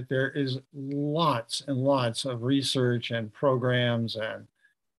discover that there is lots and lots of research and programs and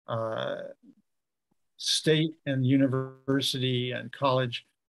state and university and college.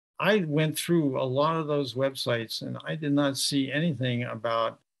 I went through a lot of those websites and I did not see anything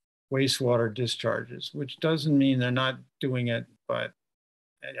about wastewater discharges, which doesn't mean they're not doing it, but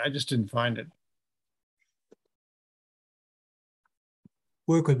I just didn't find it.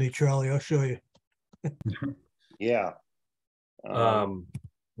 Work with me, Charlie. I'll show you. Yeah. Well,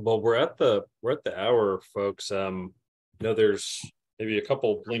 we're at the hour, folks. I know there's maybe a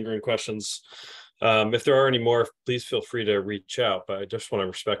couple lingering questions. If there are any more, please feel free to reach out. But I just want to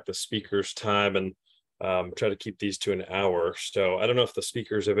respect the speaker's time and try to keep these to an hour. So I don't know if the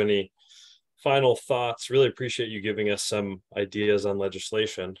speakers have any final thoughts. Really appreciate you giving us some ideas on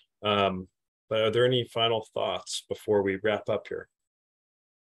legislation. But are there any final thoughts before we wrap up here?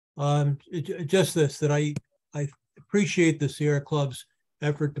 Just this, that I appreciate the Sierra Club's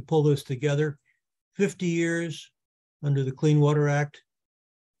effort to pull this together. 50 years under the Clean Water Act.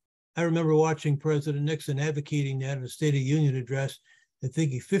 I remember watching President Nixon advocating that in a State of the Union address and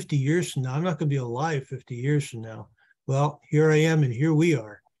thinking 50 years from now, I'm not going to be alive 50 years from now. Well, here I am and here we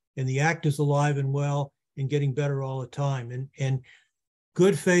are. And the act is alive and well and getting better all the time. And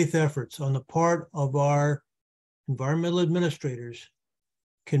good faith efforts on the part of our environmental administrators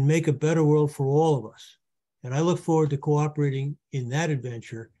can make a better world for all of us. And I look forward to cooperating in that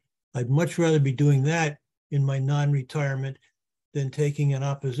adventure. I'd much rather be doing that in my non-retirement than taking an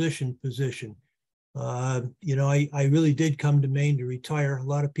opposition position. You know, I really did come to Maine to retire. A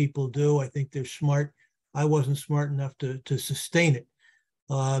lot of people do. I think they're smart. I wasn't smart enough to sustain it.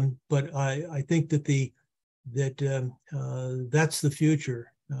 But I think that that's the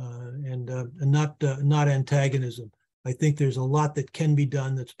future and not antagonism. I think there's a lot that can be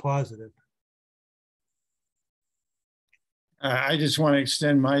done that's positive. I just want to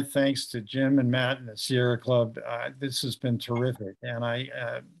extend my thanks to Jim and Matt and the Sierra Club. This has been terrific, and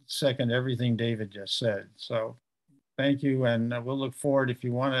I second everything David just said. So thank you, and we'll look forward. If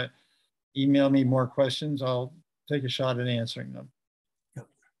you want to email me more questions, I'll take a shot at answering them. Yep.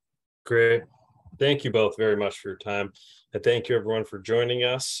 Great. Thank you both very much for your time. And thank you everyone for joining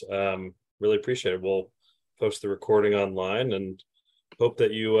us. Really appreciate it. We'll post the recording online and hope that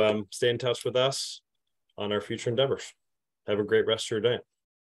you stay in touch with us on our future endeavors. Have a great rest of your day.